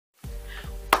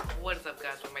What is up,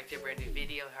 guys? Welcome back to a brand new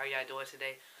video. How are y'all doing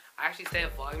today? I actually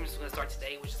said Vlogmas is going to start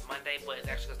today, which is Monday, but it's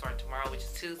actually going to start tomorrow, which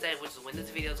is Tuesday, which is when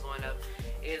this video is going up.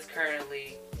 It is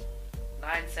currently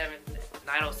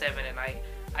 9:07 at night.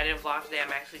 I didn't vlog today.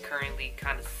 I'm actually currently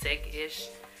kind of sick-ish.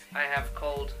 I have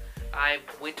cold. I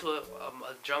went to a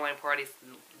drumline party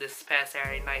this past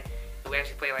Saturday night. We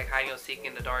actually played like hide and seek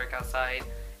in the dark outside.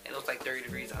 And it was like 30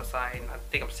 degrees outside, and I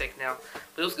think I'm sick now.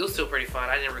 But it was still pretty fun.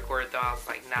 I didn't record it though. I was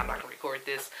like, nah, I'm not gonna record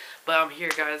this. But I'm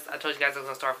here, guys. I told you guys I was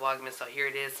gonna start Vlogmas, so here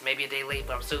it is. Maybe a day late,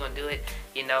 but I'm still gonna do it.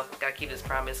 You know, gotta keep this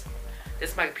promise.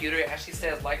 This is my computer. It actually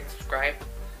says like and subscribe,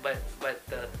 but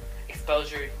the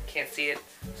exposure, you can't see it,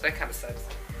 so that kind of sucks.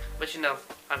 But you know,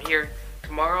 I'm here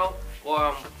tomorrow.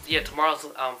 Well, yeah, tomorrow's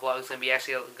vlog is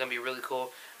gonna be really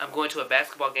cool. I'm going to a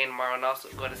basketball game tomorrow, and also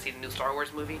going to see the new Star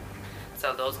Wars movie.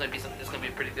 So those it's gonna be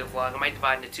a pretty good vlog. I might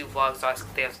divide into 2 vlogs so I can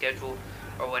stay on schedule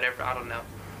or whatever. I don't know.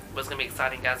 But it's gonna be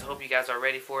exciting, guys. I hope you guys are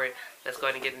ready for it. Let's go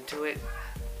ahead and get into it.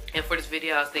 And for this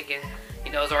video, I was thinking,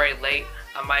 you know, it's already late.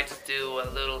 I might just do a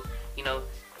little, you know,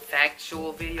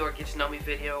 factual video or get to know me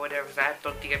video or whatever. Cause I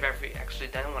don't think I've ever actually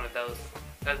done one of those.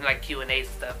 Other than like Q&As and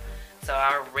stuff. So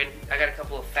I got a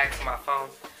couple of facts on my phone.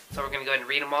 So we're gonna go ahead and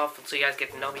read them off so you guys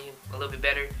get to know me a little bit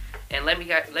better. And let me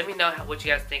know what you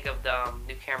guys think of the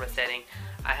new camera setting.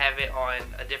 I have it on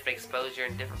a different exposure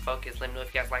and different focus. Let me know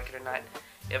if you guys like it or not.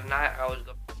 If not, I would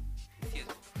go. Excuse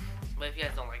me. But if you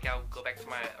guys don't like it, I'll go back to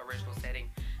my original setting.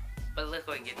 But let's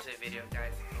go ahead and get into the video,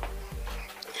 guys.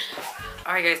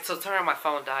 Alright, guys. So turn on my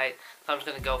phone died. So I'm just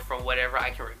gonna go from whatever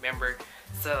I can remember.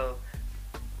 So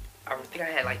I think I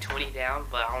had like 20 down,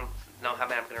 but I don't know how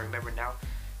many I'm gonna remember now.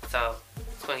 So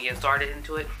let's go and get started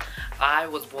into it. I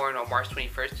was born on March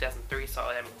 21st, 2003, so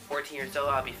I'm 14 years old.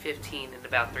 I'll be 15 in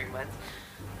about 3 months.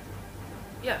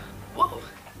 Yeah. Whoa.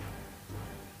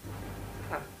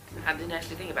 Huh. I didn't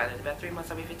actually think about it. In about 3 months,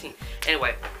 I'll be 15.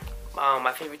 Anyway,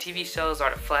 my favorite TV shows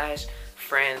are The Flash,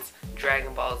 Friends,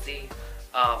 Dragon Ball Z.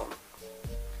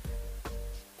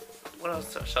 What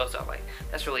else shows do I like?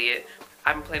 That's really it.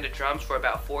 I've been playing the drums for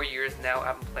about 4 years now.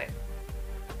 I've been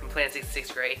playing since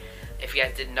 6th grade. If you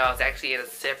guys didn't know, I was actually in a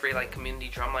separate like community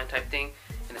drumline type thing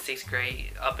in the 6th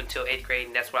grade up until 8th grade,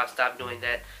 and that's why I stopped doing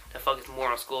that to focus more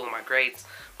on school and my grades.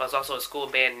 But I was also a school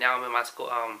band. Now I'm in my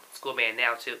school band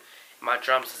now too. My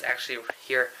drums is actually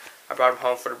here. I brought them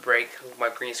home for the break. My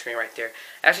green screen right there.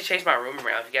 I actually changed my room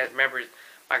around. If you guys remember,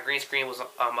 my green screen was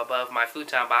above my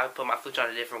futon, but I put my futon on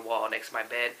a different wall next to my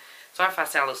bed. Sorry if I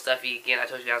sound a little stuffy again. I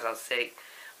told you guys I was sick,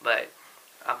 but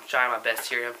I'm trying my best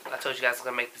here. I told you guys I was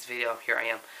gonna make this video. Here I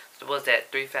am. So what was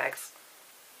that? 3 facts?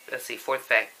 Let's see. 4th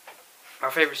fact.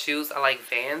 My favorite shoes, I like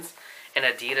Vans and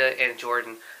Adidas and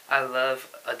Jordan. I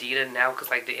love Adidas now because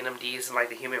like the NMDs and like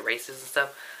the human races and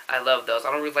stuff. I love those.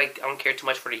 I don't care too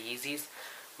much for the Yeezys,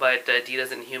 but the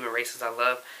Adidas and the human races I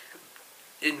love.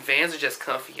 And Vans are just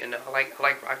comfy, you know. I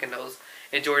like rocking those.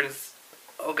 And Jordans.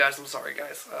 Oh gosh, I'm sorry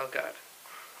guys. Oh god.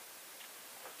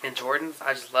 And Jordans,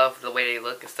 I just love the way they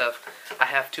look and stuff. I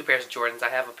have 2 pairs of Jordans. I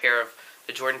have a pair of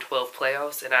the Jordan 12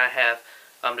 playoffs, and I have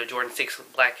the Jordan 6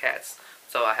 black hats.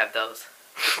 So I have those.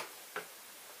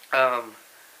 I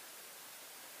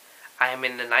am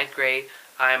in the 9th grade.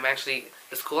 I'm actually,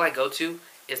 the school I go to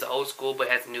is the old school, but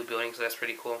it has a new building, so that's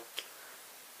pretty cool.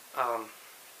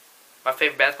 My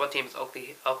favorite basketball team is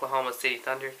Oklahoma City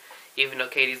Thunder. Even though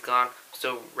Katie's gone, I'm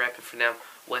still rapping for them.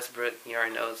 Westbrook, you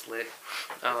already know, is lit.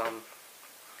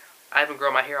 I've been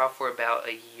growing my hair out for about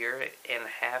a year and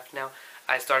a half now.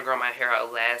 I started growing my hair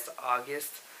out last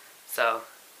August. So,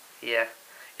 yeah.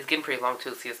 It's getting pretty long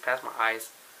too. See, it's past my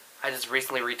eyes. I just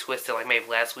recently retwisted like maybe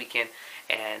last weekend.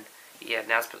 And, yeah,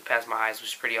 now it's past my eyes,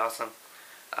 which is pretty awesome.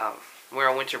 We're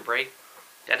on winter break.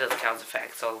 That doesn't count as a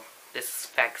fact. So, this is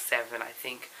fact 7, I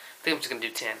think. I think I'm just going to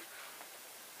do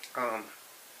 10.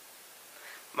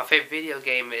 My favorite video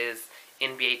game is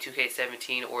NBA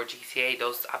 2K17 or GTA.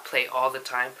 Those I play all the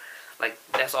time. Like,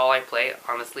 that's all I play,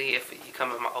 honestly. If you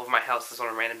come over my house on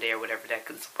a random day or whatever,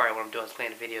 that's probably what I'm doing, is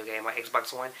playing a video game, like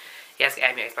Xbox One. You guys can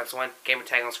add me on Xbox One. Gamer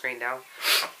tag on screen now.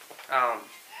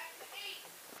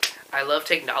 I love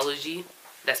technology.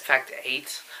 That's fact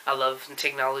 8. I love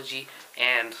technology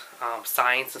and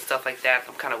science and stuff like that.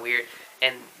 I'm kind of weird.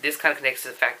 And this kind of connects to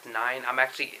fact 9. I'm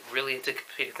actually really into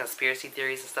conspiracy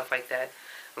theories and stuff like that.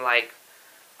 Like,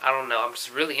 I don't know. I'm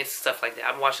just really into stuff like that.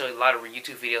 I'm watching a lot of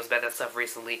YouTube videos about that stuff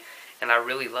recently, and I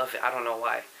really love it. I don't know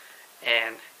why.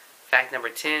 And fact number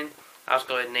 10, I was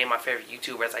going to name my favorite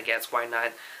YouTubers, I guess. Why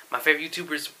not? My favorite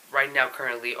YouTubers right now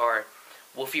currently are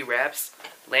Wolfie Raps,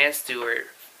 Lance Stewart,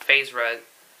 FaZe Rug,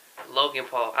 Logan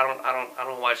Paul. I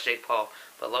don't watch Jake Paul,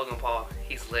 but Logan Paul,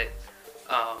 he's lit.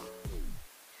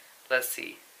 Let's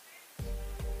see.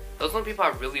 Those are the people I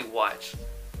really watch.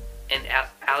 And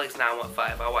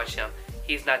Alex915, I watch him.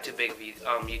 He's not too big of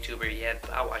a YouTuber yet,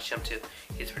 but I watch him too.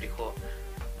 He's pretty cool.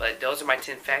 But those are my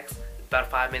 10 facts. About a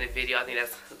 5-minute video. I think that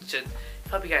should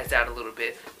help you guys out a little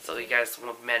bit, so you guys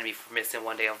won't be mad at me for missing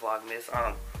one day of Vlogmas.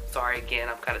 Sorry again,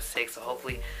 I'm kind of sick, so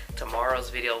hopefully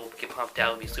tomorrow's video will get pumped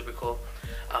out. It'll be super cool.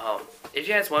 If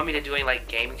you guys want me to do any like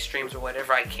gaming streams or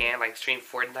whatever, I can, like stream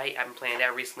Fortnite. I've been playing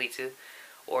that recently too.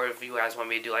 Or if you guys want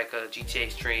me to do like a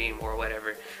GTA stream or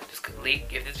whatever, just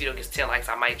leak. If this video gets 10 likes,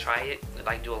 I might try it,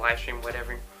 like do a live stream or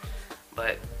whatever.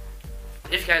 But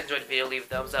if you guys enjoyed the video, leave a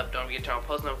thumbs up. Don't forget to turn on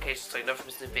post notifications so you don't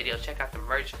miss the video. Check out the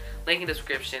merch, link in the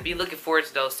description. Be looking forward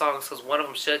to those songs because one of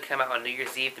them should come out on New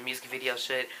Year's Eve. The music video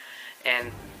should,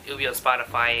 and it'll be on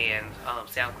Spotify and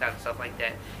SoundCloud and stuff like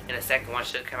that. And the second one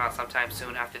should come out sometime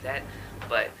soon after that.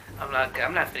 But I'm not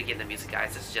gonna get into music,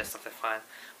 guys. This is just something fun.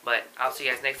 But I'll see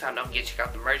you guys next time. Don't forget to check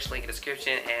out the merch, link in the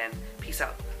description, and peace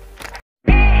out.